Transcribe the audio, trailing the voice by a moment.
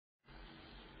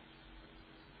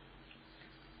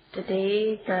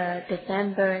Today, the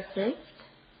December 6th.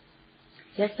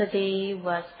 Yesterday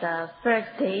was the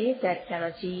first day that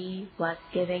Sayadaw was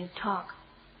giving talk.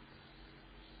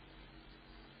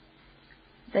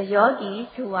 The yogis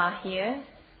who are here,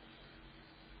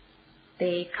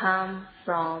 they come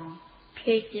from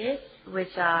places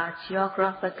which are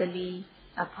geographically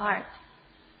apart.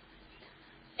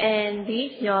 And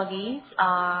these yogis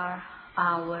are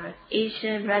our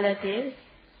Asian relatives,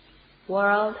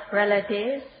 world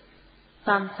relatives,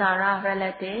 samsara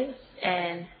relatives,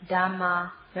 and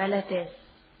Dhamma relatives.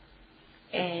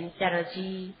 And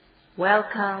Sayadaw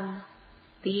welcome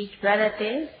these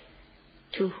relatives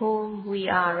to whom we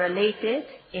are related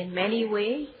in many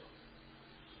ways.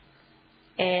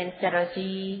 And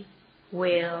Sayadaw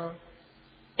will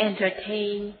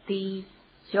entertain these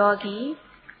yogis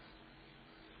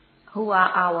who are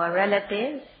our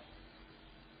relatives.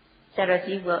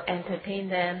 Sayadaw will entertain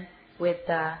them with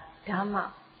the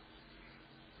Dhamma.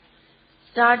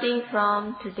 Starting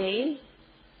from today,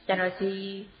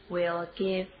 Sayadaw will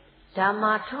give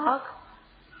Dhamma talk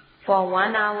for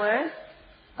 1 hour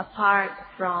apart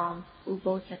from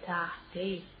Uposatha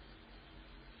day.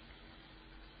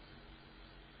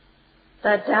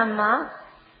 The Dhamma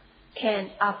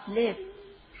can uplift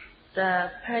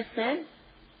the person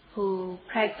who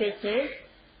practices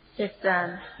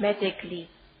systematically.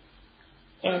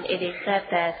 And it is said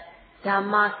that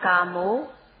Dhamma kamo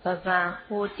bhavan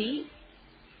hoti,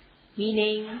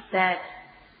 meaning that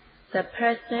the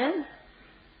person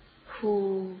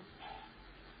who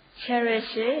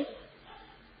cherishes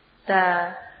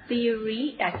the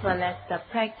theory as well as the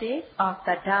practice of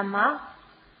the Dhamma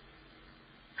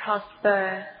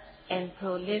prosper and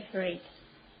proliferate.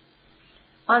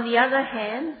 On the other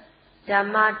hand,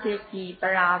 Dhamma ditti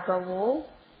parabhavo,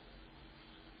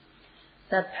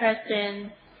 the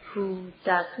person who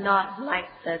does not like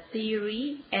the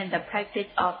theory and the practice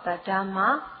of the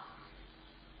Dhamma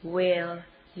will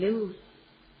lose.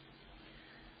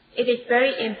 It is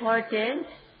very important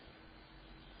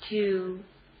to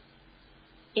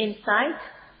incite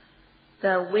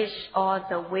the wish or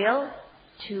the will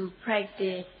to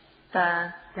practice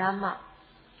the Dhamma.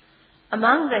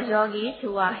 Among the yogis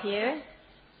who are here,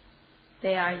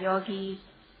 there are yogis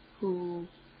who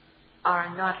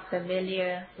are not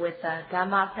familiar with the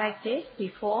Dhamma practice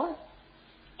before,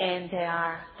 and there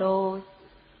are those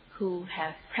who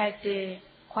have practiced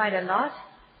quite a lot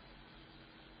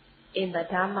in the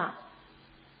Dhamma.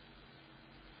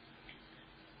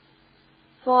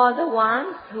 For the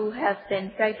ones who have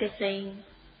been practicing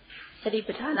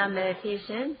Satipatthana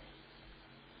meditation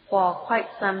for quite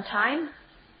some time,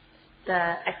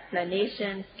 the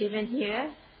explanations given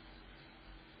here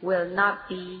will not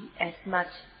be as much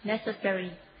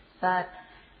necessary, but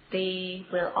they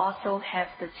will also have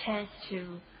the chance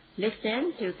to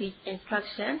listen to these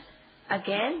instructions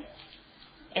again,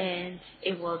 and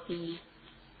it will be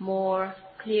more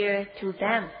clear to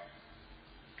them.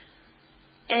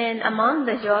 And among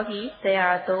the yogis, there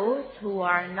are those who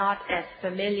are not as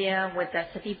familiar with the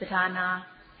Satipatthana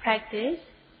practice.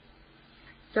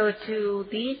 So to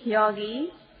these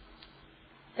yogis,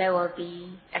 there will be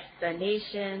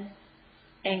explanation,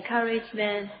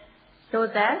 encouragement, so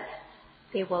that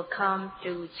they will come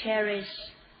to cherish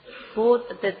both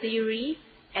the theory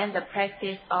and the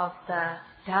practice of the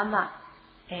Dhamma,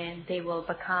 and they will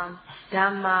become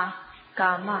Dhamma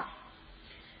Kama.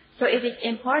 So it is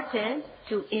important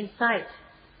to incite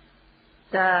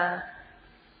the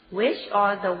wish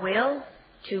or the will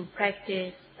to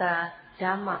practice the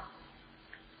Dhamma.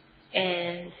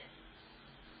 And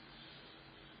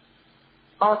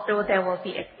also there will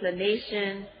be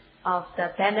explanation of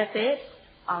the benefits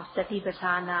of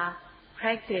Satipatthana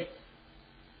practice.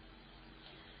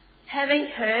 Having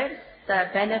heard the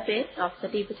benefits of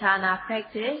Satipatthana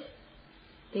practice,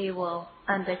 they will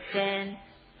understand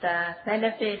the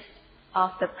benefits of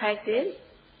the practice,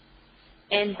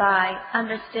 and by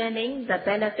understanding the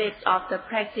benefits of the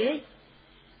practice,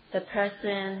 the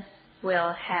person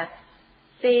will have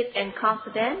faith and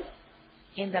confidence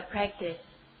in the practice.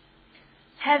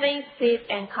 Having faith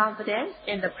and confidence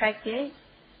in the practice,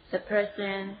 the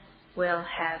person will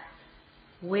have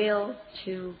will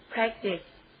to practice.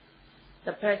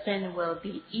 The person will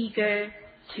be eager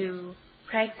to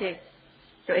practice.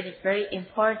 So it is very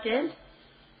important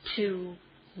to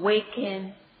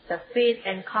waken the faith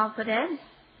and confidence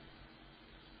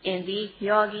in these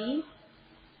yogis,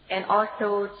 and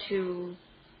also to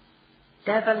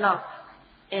develop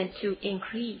and to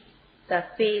increase the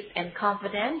faith and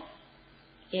confidence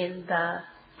in the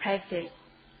practice.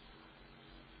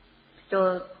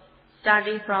 So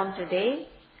starting from today,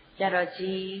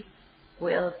 Sayadaw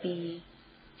will be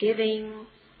giving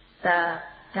the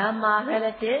Dhamma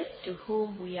relatives to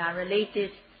whom we are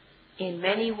related in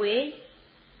many ways,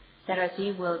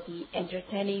 Sayadaw will be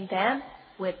entertaining them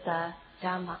with the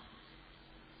Dhamma.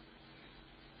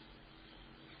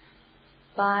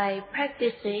 By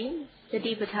practicing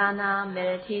Satipatthana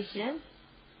meditation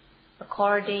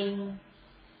according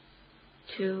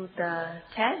to the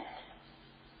text,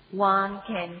 one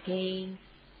can gain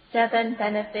 7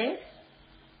 benefits,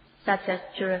 such as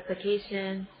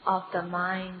purification of the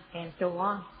mind and so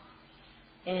on.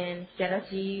 And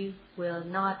Sayadaw will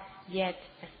not yet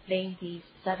explain these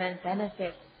 7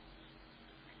 benefits.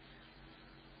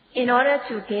 In order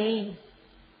to gain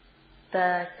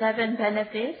the 7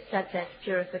 benefits, such as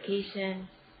purification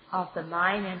of the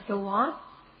mind and so on,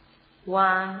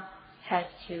 one has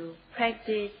to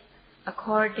practice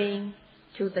according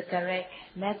to the correct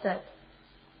method.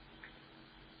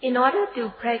 In order to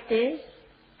practice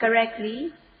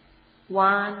correctly,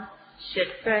 one should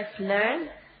first learn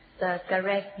the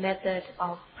correct method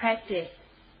of practice,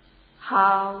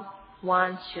 how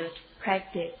one should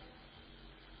practice.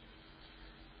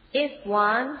 If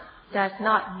one does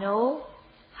not know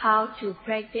how to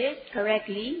practice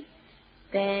correctly,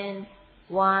 then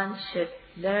one should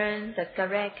learn the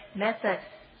correct method.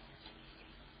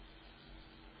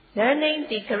 Learning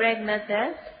the correct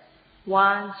method,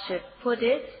 one should put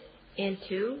it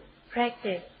into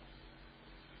practice.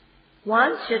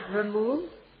 One should remove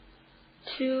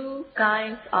 2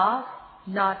 kinds of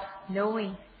not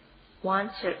knowing.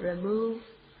 One should remove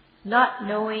not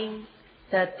knowing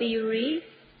the theory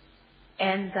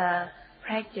and the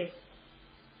practice.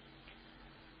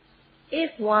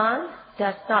 If one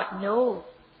does not know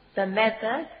the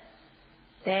method,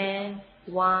 then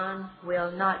one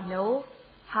will not know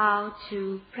how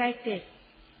to practice.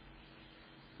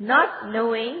 Not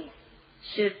knowing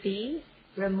should be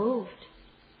removed.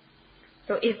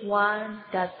 So if one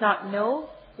does not know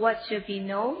what should be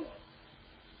known,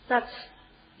 such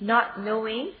not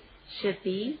knowing should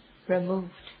be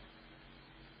removed.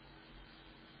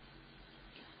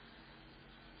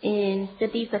 In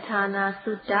Satipatthana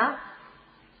Sutta,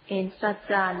 in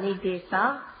Satsa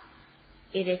Nidesa,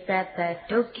 it is said that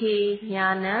Dukkha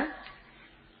Jnana,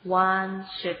 one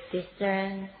should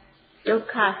discern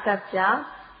Dukkha Satya,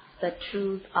 the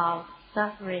truth of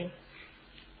suffering.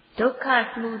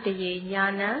 Dukkha Samudaya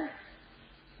Jnana,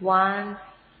 one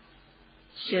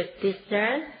should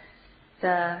discern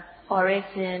the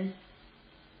origin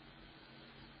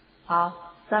of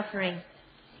suffering.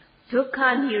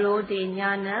 Dukkha Nirodha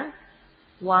Jnana,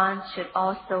 one should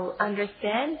also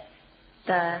understand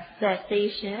the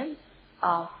cessation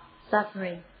of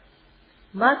suffering.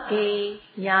 Magga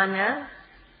Jnana,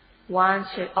 one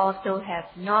should also have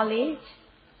knowledge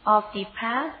of the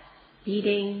path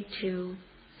leading to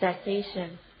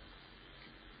cessation.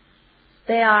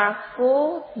 There are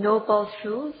 4 noble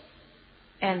truths,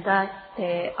 and thus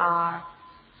there are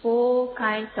 4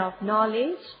 kinds of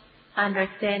knowledge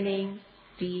understanding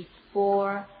these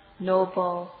 4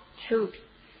 noble truths.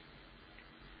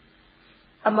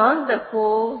 Among the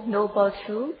 4 noble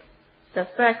truths, the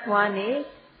first one is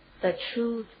the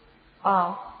truth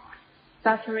of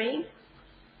suffering.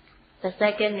 The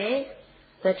second is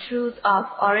the truth of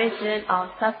origin of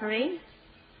suffering.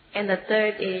 And the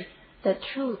third is the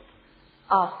truth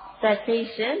of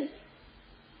cessation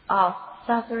of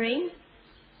suffering.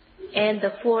 And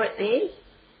the fourth is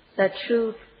the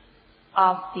truth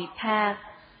of the path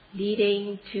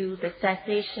leading to the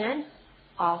cessation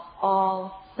of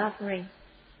all suffering.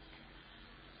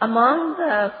 Among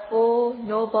the 4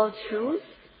 noble truths,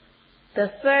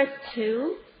 the first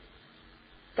 2,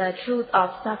 the truth of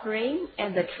suffering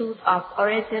and the truth of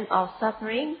origin of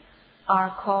suffering,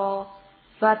 are called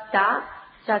Vata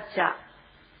Satya.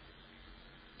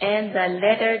 And the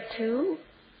latter 2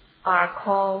 are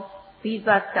called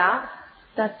Vivata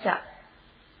Satya.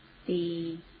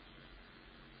 The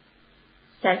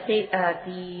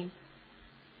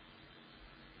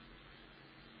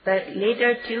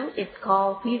later 2 is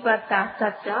called Vivata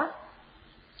Satya,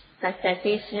 the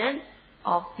cessation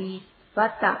of the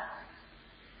Vata.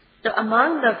 So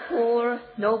among the 4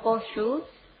 noble truths,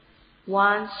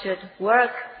 one should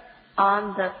work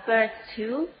on the first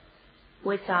 2,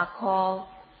 which are called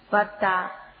Vata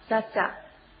Satya.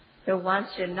 So one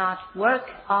should not work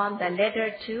on the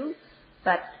latter 2,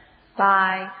 but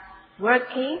by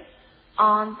working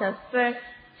on the first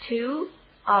 2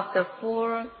 of the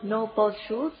 4 noble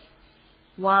truths,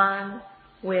 one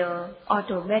will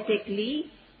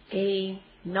automatically gain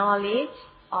knowledge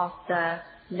of the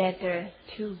latter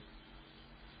 2.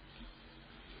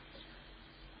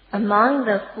 Among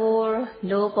the 4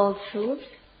 noble truths,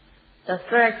 the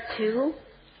first 2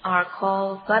 are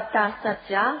called Vata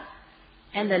Satya,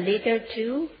 and the later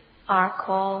two are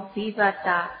called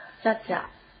Vivata Satya.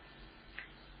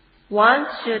 One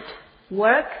should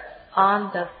work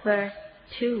on the first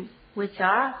two, which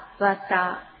are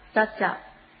Vata Satya.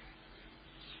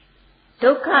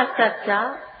 Dukkha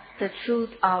Satya, the truth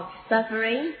of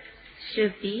suffering,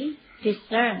 should be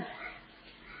discerned.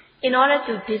 In order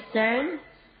to discern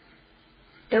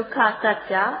Dukkha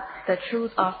Satya, the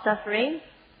truth of suffering,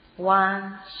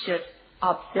 one should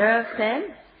observe them.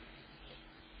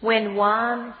 When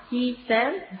one sees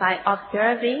them by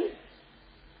observing,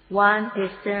 one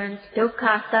discerns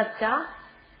Dukkha Satya,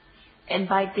 and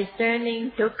by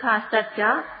discerning Dukkha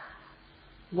Satya,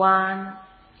 one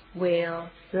will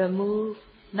remove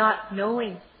not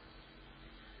knowing.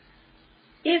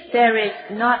 If there is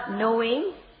not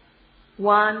knowing,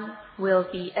 one will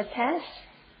be attached.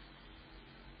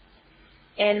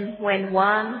 And when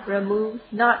one removes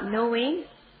not knowing,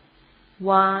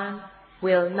 one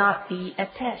will not be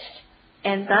attached.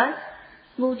 And thus,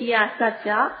 Samudaya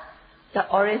Satya, the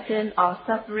origin of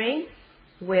suffering,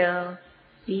 will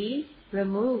be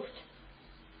removed.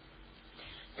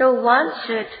 So one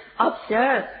should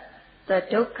observe the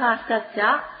Dukkha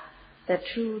Satya, the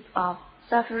truth of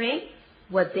suffering,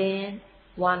 within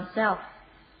oneself.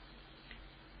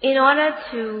 In order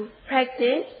to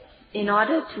practice, in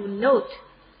order to note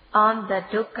on the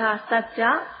Dukkha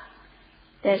Satya,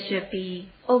 there should be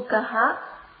Ukkaha,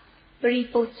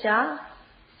 Paripucca,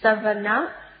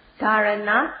 Savana,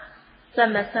 Dharana,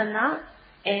 Samasana,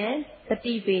 and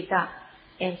Pativeda.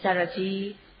 And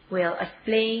Sayadaw will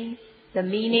explain the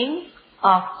meaning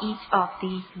of each of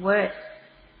these words.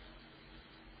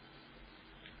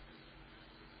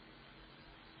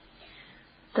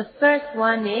 The first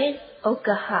one is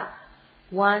Ukkaha.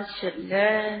 One should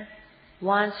learn,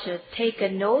 one should take a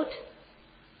note.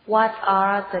 What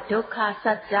are the Dukkha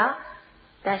Satya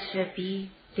that should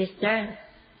be discerned?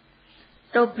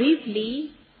 So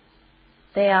briefly,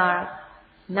 they are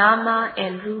Nama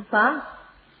and Rupa,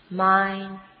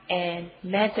 mind and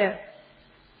matter.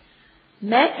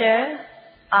 Matter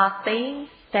are things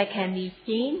that can be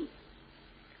seen.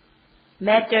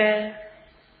 Matter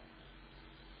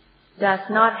does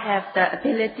not have the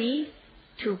ability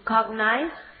to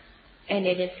cognize, and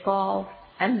it is called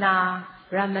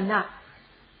Anaramana.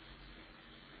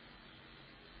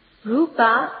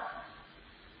 Rupa,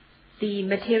 the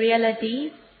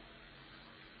materiality,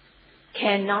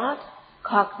 cannot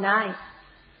cognize.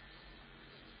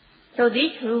 So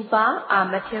these Rupa are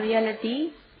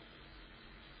materiality.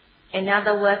 In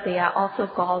other words, they are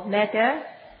also called matter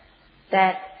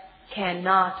that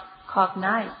cannot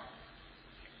cognize.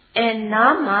 And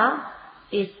Nama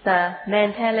is the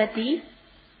mentality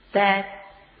that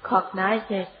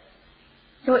cognizes.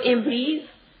 So in brief,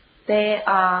 there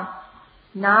are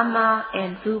Nama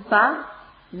and Rupa.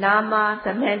 Nama,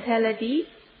 the mentality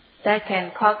that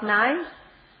can cognize,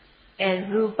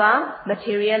 and Rupa,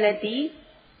 materiality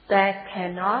that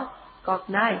cannot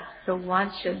cognize. So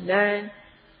one should learn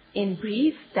in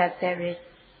brief that there is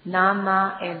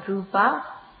Nama and Rupa,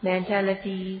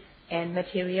 mentality and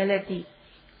materiality.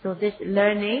 So this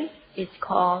learning is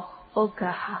called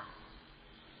Ukkaha.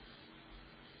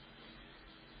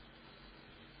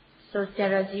 So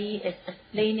Sayadaw is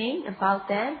explaining about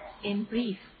that in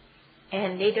brief.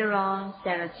 And later on,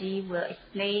 Sayadaw will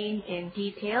explain in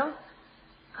detail,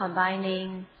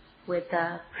 combining with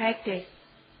the practice.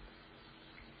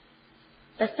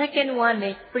 The second one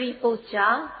is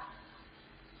Paripucca.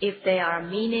 If there are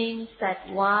meanings that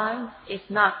one is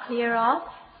not clear of,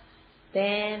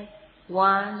 then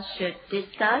one should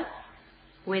discuss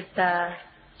with the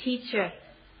teacher.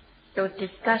 So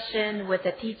discussion with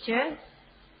the teacher,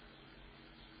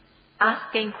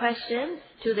 asking questions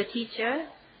to the teacher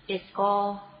is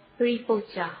called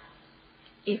Paripucca.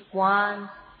 If one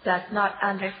does not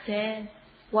understand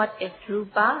what is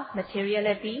Rupa,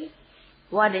 materiality,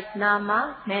 what is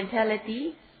Nama,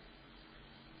 mentality,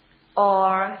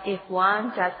 or if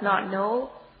one does not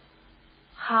know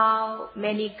how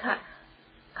many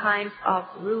kinds of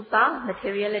Rupa,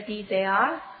 materiality there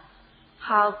are,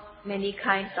 how many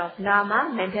kinds of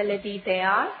Nama, mentality there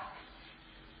are,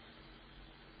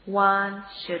 one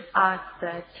should ask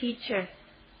the teacher.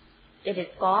 It is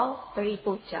called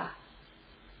Paripucca.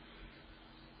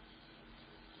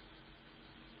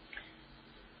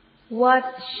 What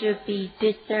should be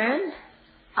discerned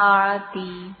are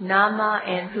the Nama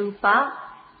and Rupa,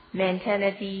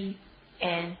 mentality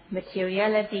and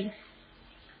materiality.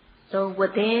 So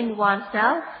within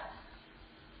oneself,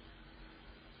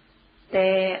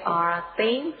 there are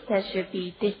things that should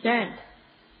be discerned.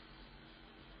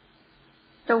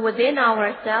 So within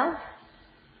ourselves,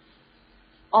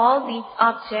 all these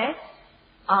objects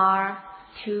are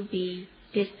to be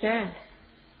discerned.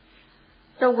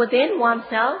 So within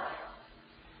oneself,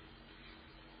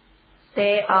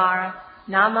 there are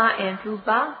nama and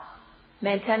rupa,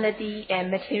 mentality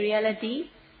and materiality.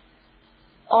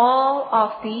 All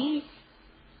of these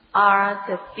are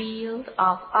the field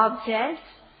of objects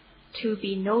to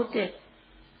be noted.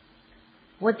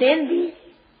 Within these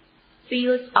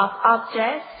fields of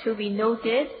objects to be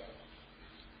noted,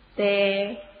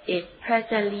 there is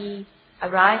presently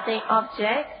arising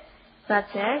objects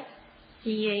such as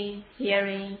seeing,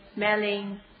 hearing,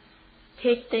 smelling,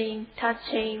 tasting,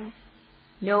 touching,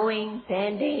 knowing,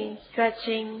 bending,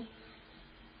 stretching,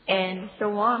 and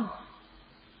so on.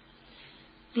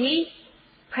 These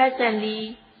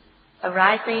presently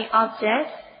arising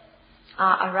objects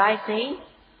are arising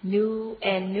new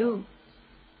and new.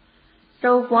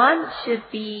 So one should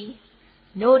be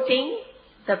noting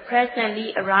the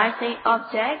presently arising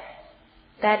object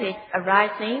that is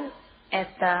arising at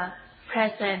the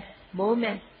present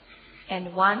moment,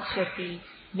 and one should be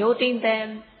noting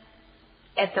them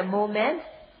at the moment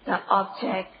the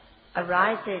object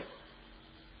arises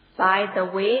by the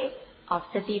way of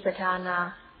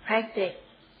Satipatthana practice.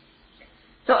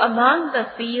 So among the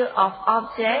field of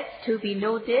objects to be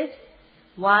noted,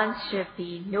 one should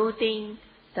be noting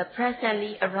the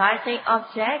presently arising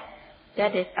object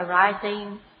that is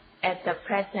arising at the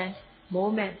present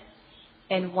moment,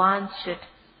 and one should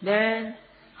learn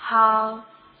how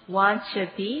one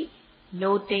should be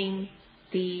noting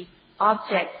the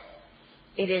object.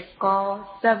 It is called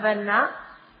Savana.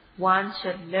 One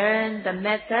should learn the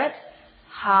method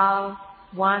how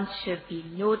one should be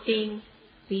noting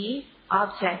the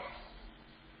objects.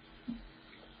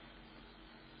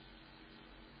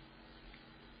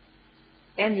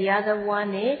 And the other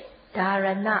one is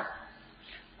Dharana.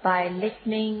 By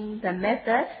listening the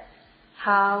method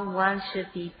how one should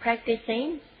be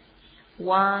practicing,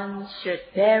 one should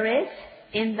bear it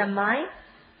in the mind,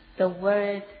 the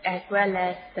word as well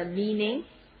as the meaning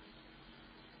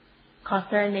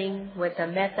concerning with the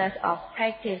method of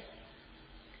practice.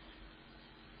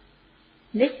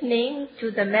 Listening to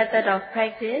the method of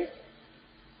practice,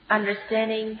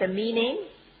 understanding the meaning,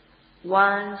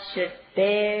 one should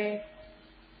bear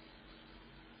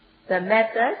the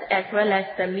method as well as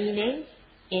the meaning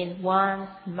in one's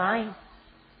mind.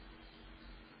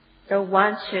 So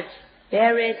one should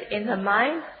bear it in the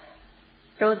mind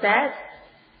so that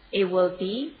it will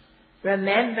be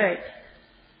remembered.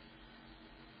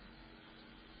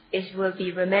 It will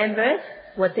be remembered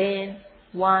within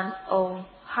one's own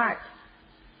heart.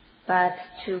 But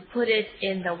to put it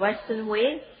in the Western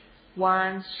way,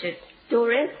 one should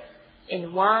store it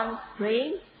in one's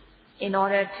brain in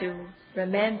order to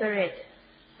remember it,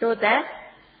 so that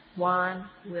one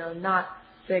will not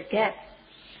forget.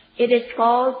 It is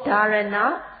called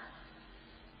Dharana,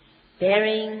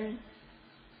 bearing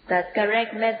the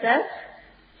correct method,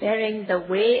 bearing the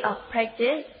way of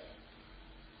practice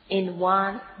in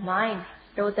one's mind,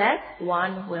 so that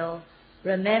one will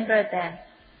remember them.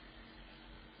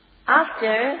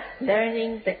 After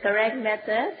learning the correct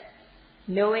method,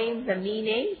 knowing the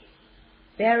meaning,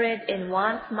 bear it in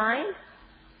one's mind,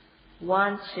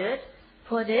 one should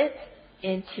put it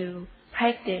into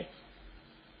practice.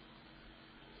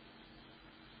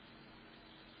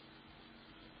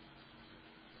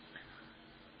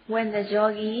 When the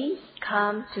yogis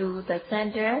come to the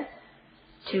center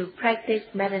to practice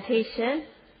meditation,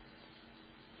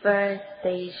 first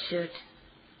they should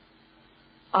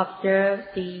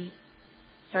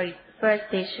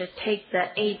take the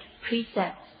 8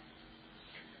 precepts.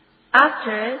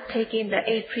 After taking the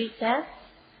 8 precepts,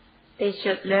 they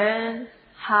should learn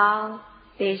how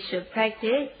they should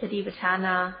practice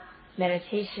Satipatthana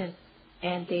meditation,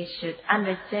 and they should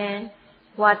understand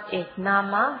what is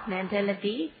nama,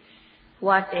 mentality,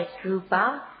 what is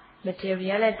rupa,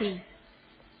 materiality,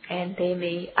 and they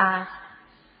may ask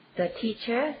the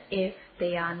teacher if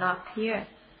they are not clear.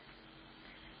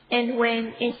 And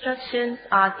when instructions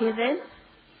are given,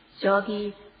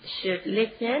 yogis should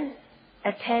listen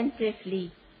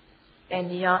attentively,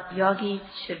 and yogis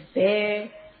should bear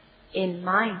in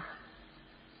mind.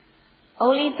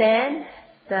 Only then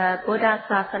the Buddha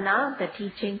Sasana, the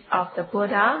teachings of the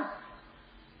Buddha,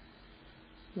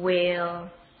 will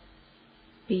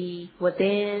be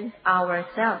within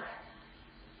ourselves.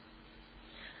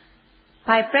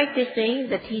 By practicing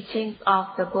the teachings of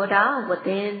the Buddha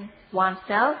within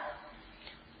oneself,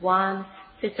 one's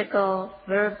physical,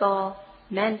 verbal,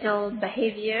 mental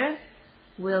behavior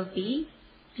will be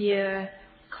pure,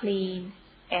 clean,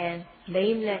 and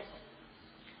blameless.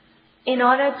 In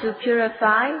order to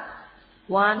purify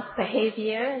one's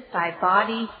behavior by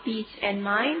body, speech and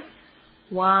mind,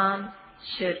 one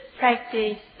should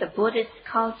practice the Buddhist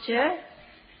culture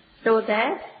so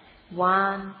that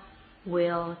one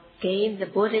will gain the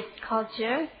Buddhist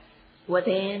culture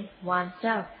within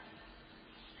oneself.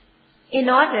 In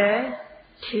order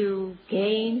to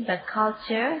gain the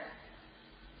culture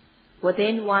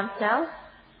within oneself,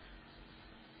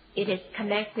 it is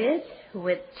connected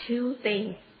with two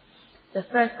things. The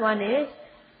first one is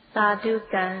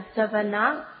sadhuka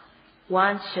savana.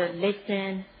 One should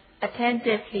listen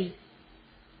attentively.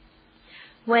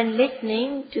 When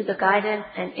listening to the guidance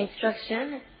and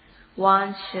instruction,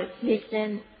 one should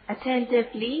listen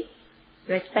attentively,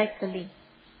 respectfully.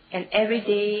 And every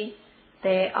day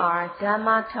there are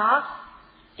Dhamma talks,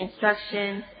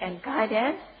 instructions and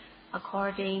guidance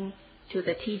according to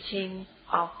the teaching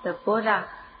of the Buddha.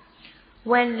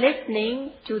 When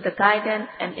listening to the guidance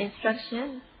and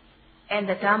instruction and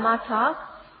the Dhamma talk,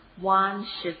 one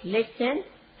should listen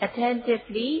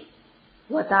attentively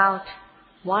without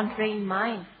wandering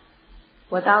mind.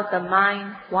 Without the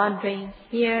mind wandering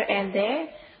here and there,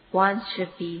 one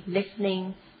should be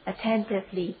listening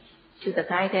attentively to the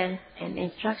guidance and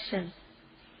instructions.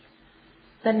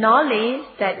 The knowledge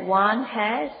that one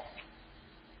has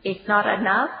is not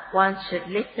enough. One should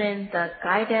listen the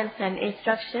guidance and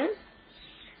instructions.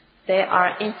 There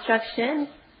are instructions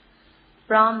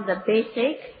from the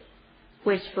basic,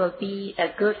 which will be a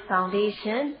good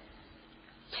foundation,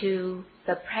 to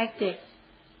the practice.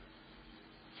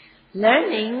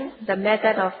 Learning the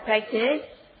method of practice,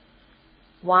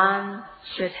 one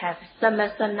should have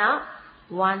Sasana,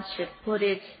 one should put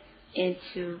it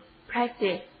into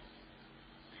practice.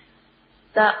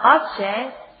 The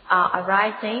objects are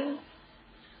arising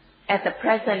at the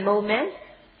present moment,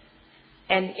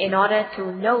 and in order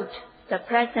to note the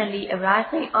presently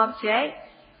arising object,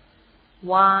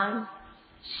 one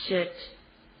should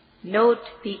note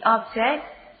the object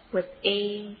with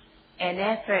aim and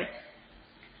effort.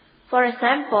 For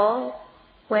example,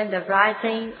 when the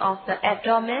rising of the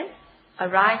abdomen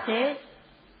arises,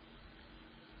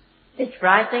 this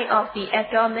rising of the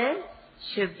abdomen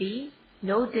should be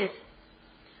noted.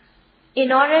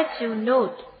 In order to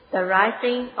note the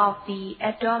rising of the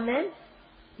abdomen,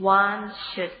 one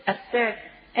should exert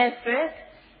effort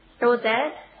so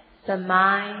that the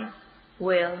mind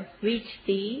will reach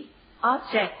the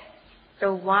object.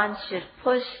 So one should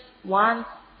push one's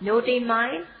noting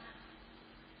mind.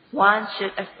 One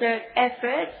should exert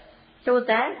effort so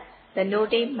that the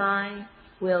noting mind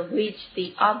will reach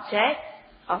the object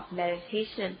of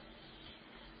meditation.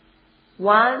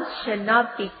 One should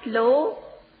not be slow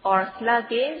or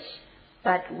sluggish,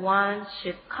 but one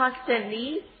should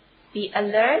constantly be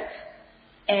alert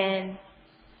and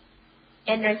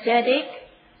energetic,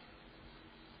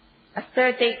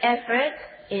 exerting effort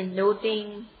in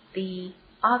noting the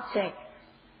object.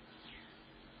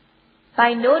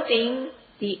 By noting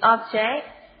the object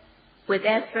with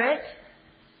effort,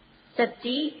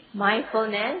 sati,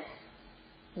 mindfulness,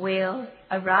 will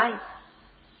arise.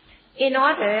 In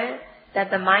order that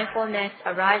the mindfulness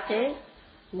arises,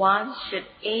 one should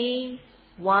aim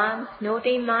one's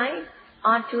noting mind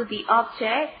onto the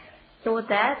object so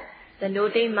that the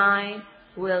noting mind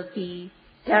will be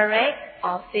direct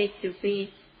or face-to-face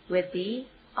with the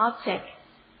object.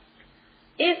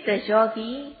 If the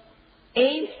yogi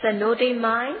aims the noting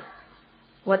mind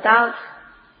without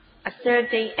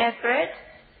exerting effort,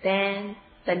 then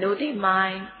the noting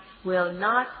mind will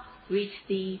not reach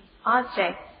the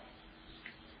object.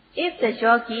 If the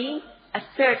yogi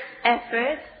exerts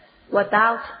effort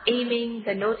without aiming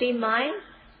the noting mind,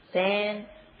 then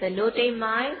the noting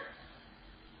mind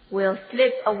will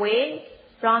slip away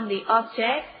from the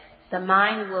object. The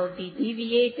mind will be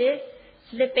deviated,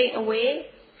 slipping away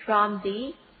from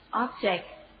the object.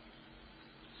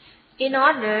 In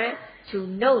order to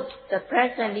note the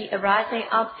presently arising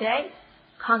object,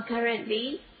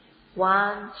 concurrently,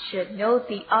 one should note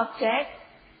the object,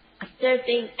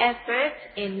 exerting effort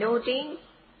in noting,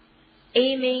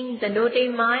 aiming the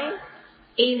noting mind,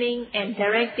 aiming and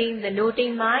directing the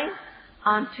noting mind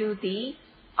onto the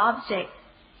object.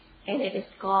 And it is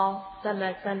called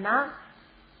Sasana,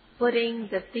 putting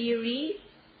the theory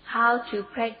how to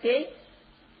practice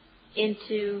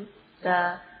into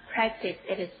the practice.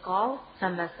 It is called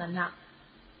Sasana.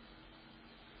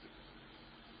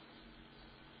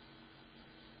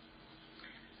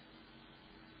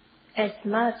 As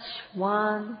much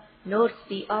one notes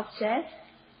the object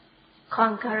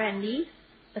concurrently,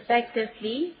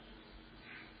 effectively,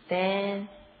 then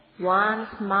one's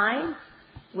mind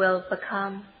will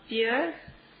become pure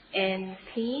and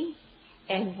clean,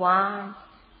 and one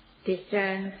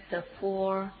discerns the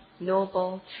Four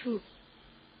Noble Truths.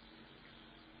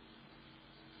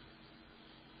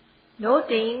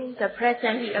 Noting the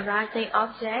presently arising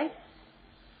object,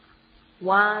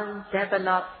 one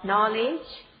develops knowledge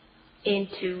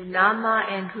into Nama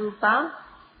and Rupa,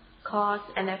 cause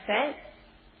and effect,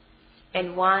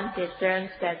 and one discerns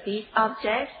that these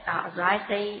objects are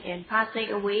arising and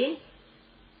passing away,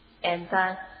 and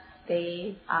thus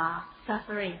they are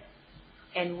suffering.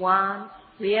 And one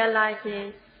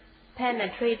realizes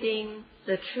penetrating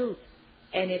the truth,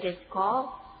 and it is called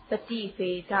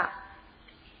Paṇḍitā,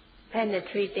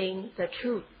 penetrating the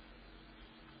truth.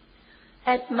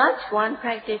 As much one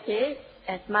practices,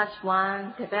 as much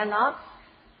one develops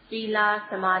Sila,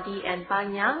 Samadhi and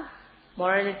Paññā,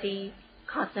 morality,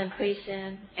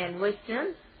 concentration and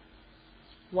wisdom,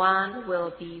 one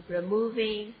will be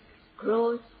removing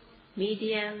gross,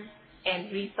 medium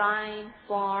and refined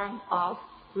form of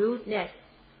rudeness.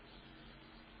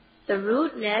 The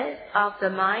rudeness of the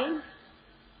mind,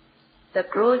 the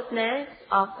grossness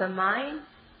of the mind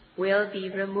will be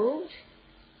removed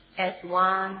as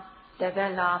one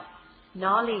develops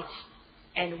knowledge,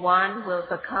 and one will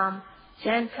become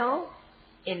gentle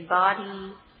in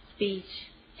body, speech,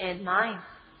 and mind.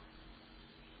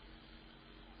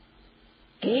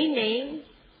 Gaining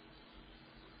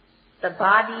the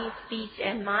body, speech,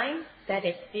 and mind that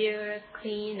is pure,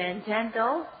 clean, and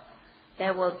gentle,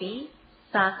 there will be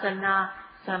Sasana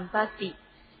Sampatti.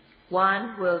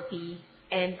 One will be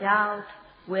endowed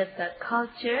with the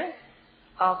culture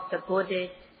of the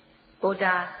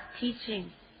Buddha's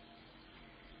teaching.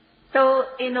 So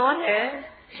in order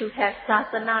to have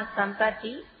Sasana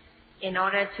Sampatti, in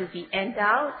order to be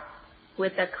endowed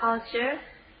with the culture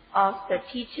of the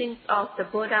teachings of the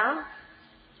Buddha,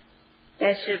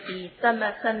 there should be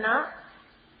Samasana.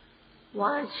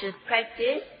 One should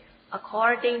practice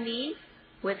accordingly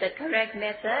with the correct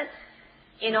method.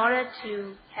 In order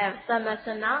to have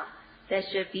Samasana, there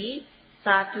should be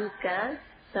Sadhuka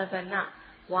Savana.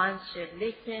 One should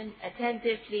listen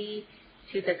attentively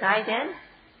to the guidance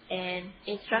and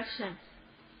instruction.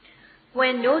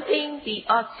 When noting the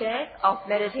object of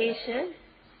meditation,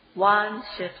 one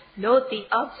should note the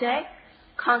object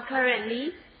concurrently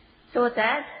so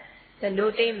that the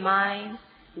noting mind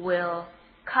will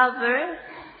cover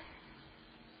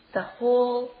the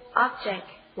whole object.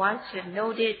 One should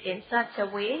note it in such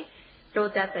a way so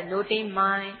that the noting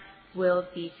mind will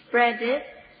be spreaded,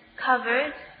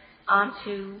 covered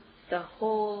onto the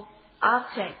whole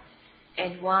object,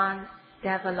 and one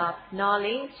develops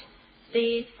knowledge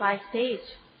stage by stage.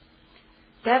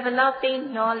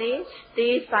 Developing knowledge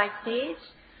stage by stage,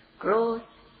 gross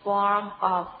form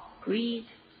of greed,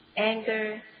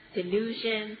 anger,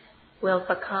 delusion will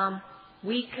become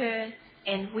weaker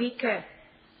and weaker,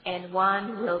 and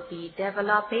one will be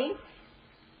developing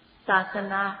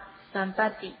Sasana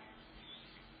Sampatti.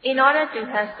 In order to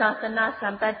have Sasana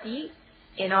Sampatti,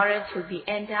 in order to be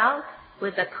endowed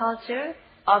with the culture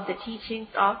of the teachings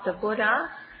of the Buddha,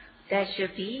 there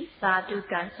should be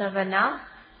Sadhuka Savana.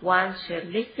 One should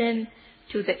listen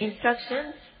to the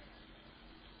instructions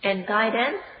and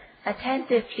guidance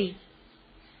attentively.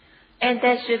 And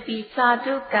there should be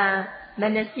Sadhuka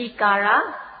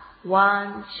Manasikara.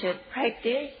 One should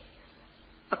practice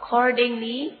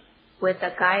accordingly with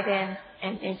the guidance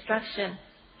and instruction,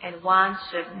 and one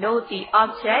should note the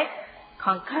object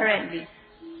concurrently.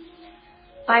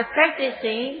 By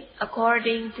practicing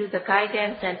according to the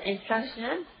guidance and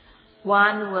instruction,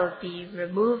 one will be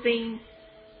removing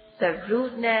the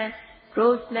rudeness,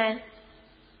 grossness,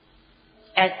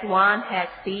 as one has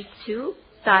reached to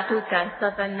Sadhuka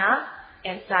Savana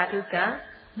and Sadhuka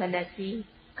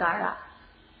Manasikara.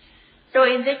 So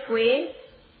in this way,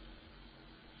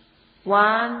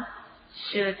 one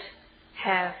should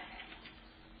have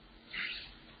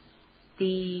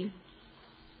the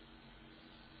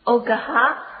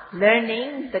Ogaha,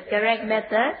 learning the correct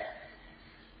method.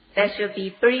 There should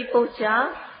be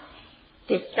Paripuja,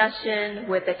 discussion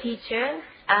with the teacher,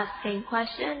 asking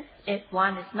questions if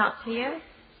one is not clear.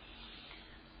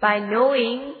 By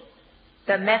knowing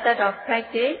the method of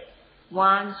practice,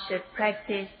 one should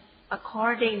practice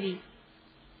accordingly.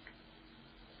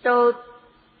 So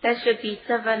there should be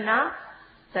Savana,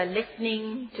 the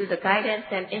listening to the guidance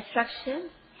and instruction.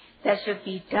 There should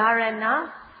be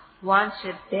Dharana, one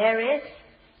should bear it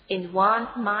in one's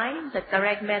mind, the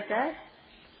correct method,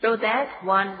 so that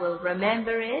one will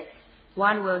remember it,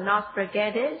 one will not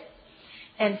forget it.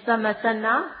 And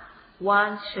Samasana,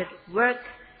 one should work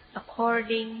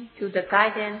according to the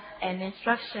guidance and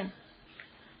instruction.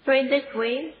 So in this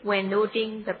way, when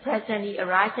noting the presently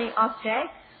arising object,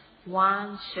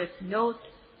 one should note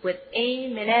with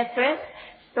aim and effort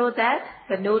so that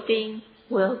the noting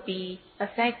will be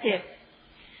effective.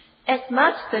 As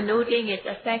much the noting is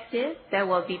effective, there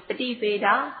will be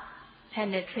Paṇḍitā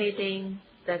penetrating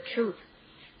the truth.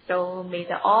 So may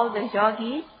all the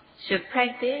yogis should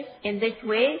practice in this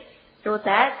way so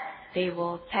that they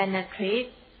will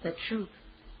penetrate the truth.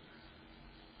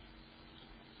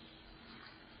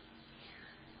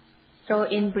 So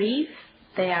in brief,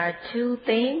 there are two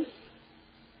things.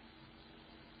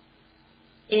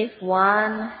 If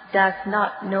one does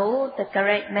not know the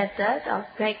correct method of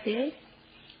practice,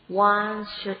 one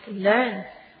should learn.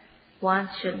 One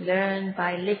should learn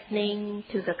by listening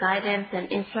to the guidance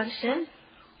and instruction,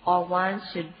 or one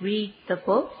should read the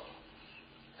books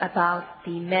about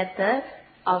the method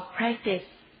of practice.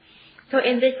 So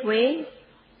in this way,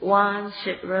 one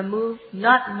should remove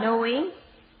not knowing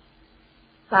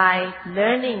by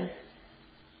learning.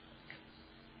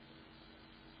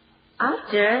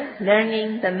 After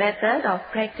learning the method of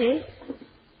practice,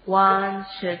 one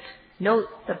should note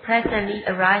the presently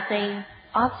arising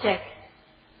object.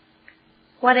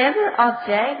 Whatever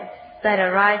object that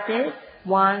arises,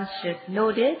 one should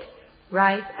note it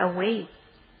right away.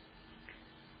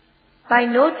 By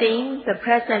noting the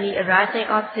presently arising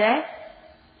object,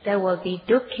 there will be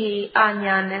dukkha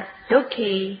jnana,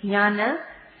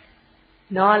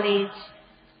 knowledge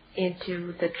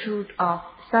into the truth of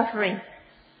suffering.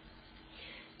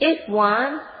 If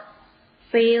one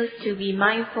fails to be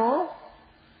mindful,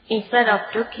 instead of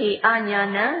dukkha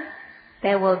jnana,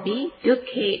 there will be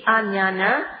dukkha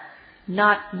jnana,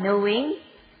 not knowing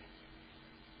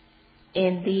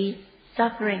in the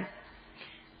suffering.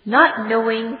 Not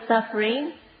knowing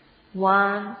suffering,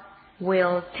 one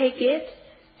will take it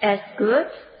as good.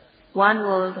 One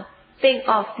will think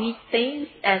of these things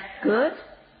as good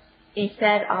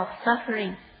instead of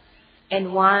suffering.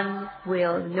 And one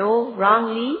will know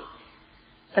wrongly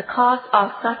the cause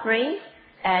of suffering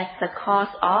as the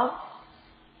cause of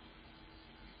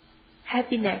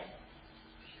happiness.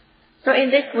 So in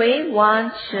this way,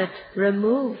 one should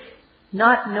remove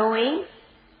not knowing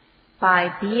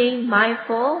by being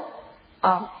mindful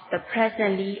of the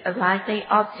presently arising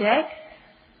object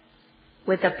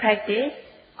with the practice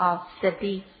of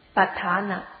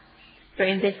Satipatthana. So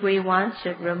in this way, one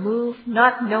should remove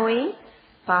not knowing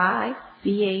by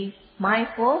being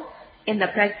mindful in the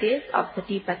practice of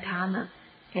Satipatthana.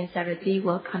 And Sarati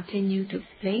will continue to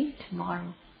explain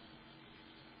tomorrow.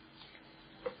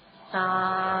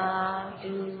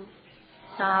 Sadhu,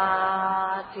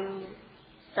 sadhu,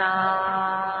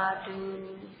 sadhu.